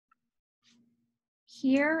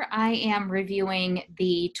Here I am reviewing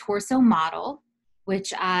the torso model,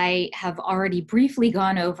 which I have already briefly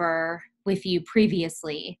gone over with you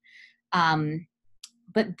previously.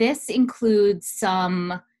 But this includes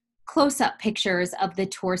some close-up pictures of the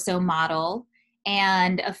torso model,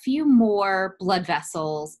 and a few more blood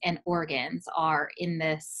vessels and organs are in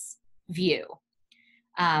this view.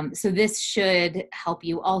 So this should help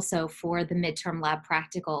you also for the midterm lab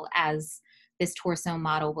practical, as this torso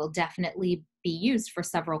model will definitely be used for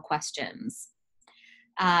several questions.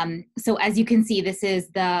 So as you can see, this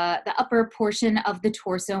is the upper portion of the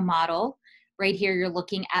torso model. Right here, you're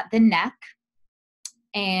looking at the neck,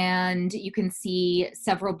 and you can see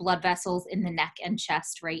several blood vessels in the neck and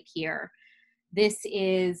chest right here. This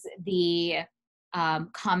is the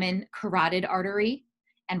common carotid artery,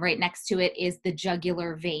 and right next to it is the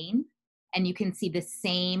jugular vein. And you can see the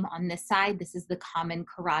same on this side. This is the common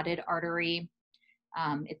carotid artery.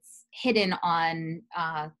 It's hidden on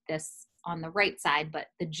this on the right side, but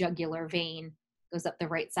the jugular vein goes up the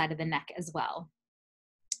right side of the neck as well.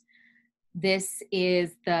 This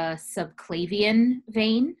is the subclavian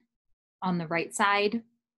vein on the right side,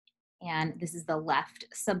 and this is the left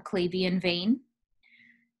subclavian vein.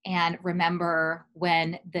 And remember,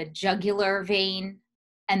 when the jugular vein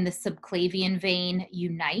and the subclavian vein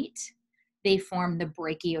unite, they form the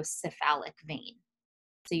brachiocephalic vein.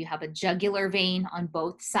 So you have a jugular vein on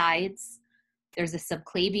both sides. There's a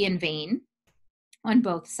subclavian vein on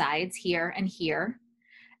both sides, here and here.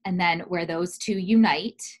 And then where those two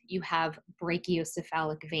unite, you have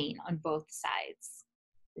brachiocephalic vein on both sides.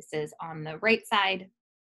 This is on the right side.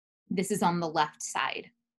 This is on the left side.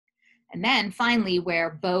 And then finally, where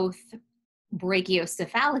both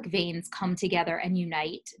brachiocephalic veins come together and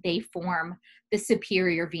unite, they form the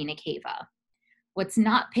superior vena cava. What's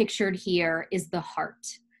not pictured here is the heart.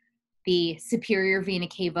 The superior vena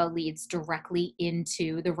cava leads directly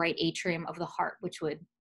into the right atrium of the heart,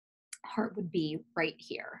 heart would be right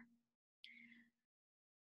here.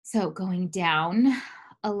 So going down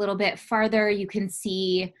a little bit farther, you can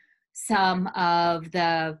see some of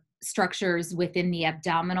the structures within the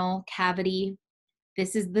abdominal cavity.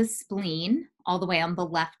 This is the spleen all the way on the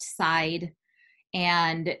left side.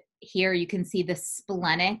 And here you can see the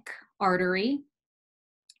splenic artery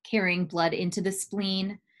carrying blood into the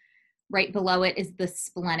spleen. Right below it is the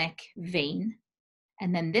splenic vein.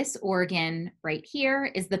 And then this organ right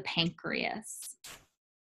here is the pancreas.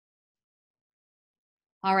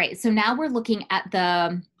 All right, so now we're looking at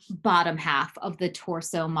the bottom half of the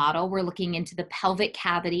torso model. We're looking into the pelvic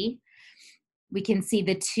cavity. We can see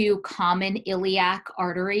the two common iliac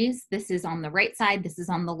arteries. This is on the right side, this is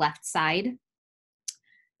on the left side.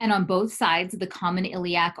 And on both sides, the common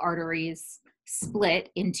iliac arteries split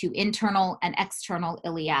into internal and external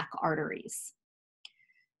iliac arteries.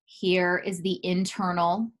 Here is the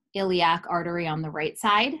internal iliac artery on the right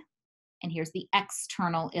side, and here's the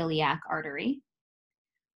external iliac artery.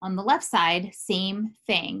 On the left side, same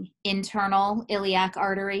thing, internal iliac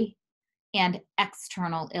artery and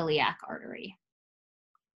external iliac artery.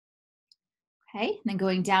 Okay, then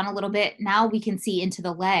going down a little bit, now we can see into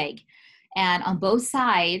the leg. And on both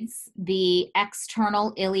sides, the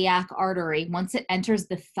external iliac artery, once it enters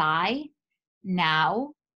the thigh,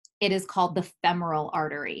 now it is called the femoral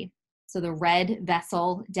artery. So the red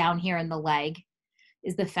vessel down here in the leg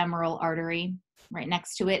is the femoral artery. Right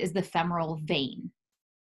next to it is the femoral vein.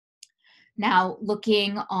 Now,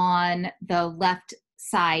 looking on the left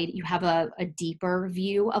side, you have a deeper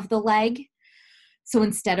view of the leg. So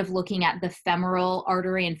instead of looking at the femoral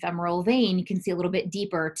artery and femoral vein, you can see a little bit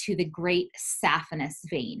deeper to the great saphenous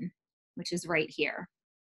vein, which is right here.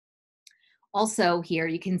 Also here,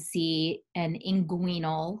 you can see an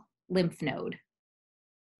inguinal lymph node.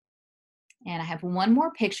 And I have one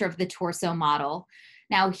more picture of the torso model.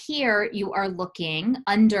 Now here you are looking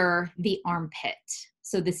under the armpit.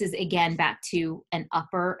 So this is again back to an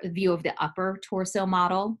upper view of the upper torso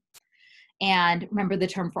model. And remember, the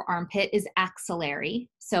term for armpit is axillary.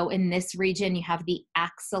 So in this region, you have the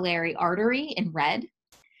axillary artery in red,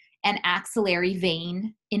 and axillary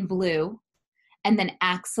vein in blue, and then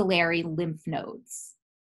axillary lymph nodes.